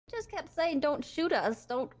just kept saying, "Don't shoot us,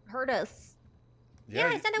 don't hurt us." Yeah,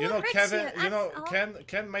 I said I you know, won't hurt Kevin. you. You know, That's all.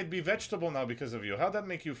 Ken might be vegetable now because of you. How'd that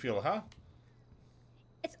make you feel, huh?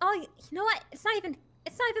 It's all. You know what? It's not even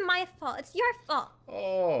my fault. It's your fault.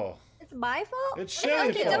 Oh. It's my fault. It's It's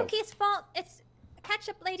Shelly's Okie fault. Dokie's fault. It's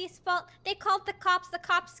Ketchup Lady's fault. They called the cops. The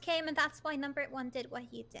cops came, and that's why Number 1 did what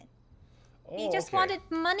he did. Oh, He just okay. wanted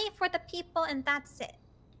money for the people, and that's it.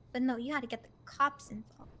 But no, you had to get the cops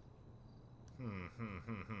involved.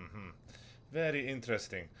 Very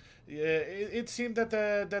interesting. Yeah, it seemed that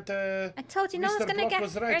I told you, no one's Mr. gonna Block get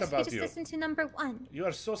was right hurt if you about just you. listen to Number 1. You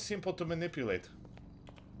are so simple to manipulate.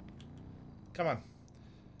 Come on.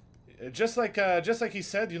 Just like he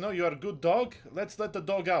said, you know, you are a good dog. Let's let the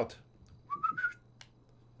dog out.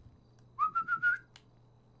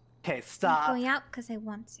 Okay, stop. I'm going out because I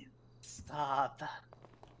want to. Stop.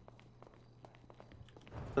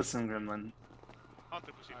 Listen, Gremlin.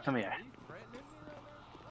 Come here.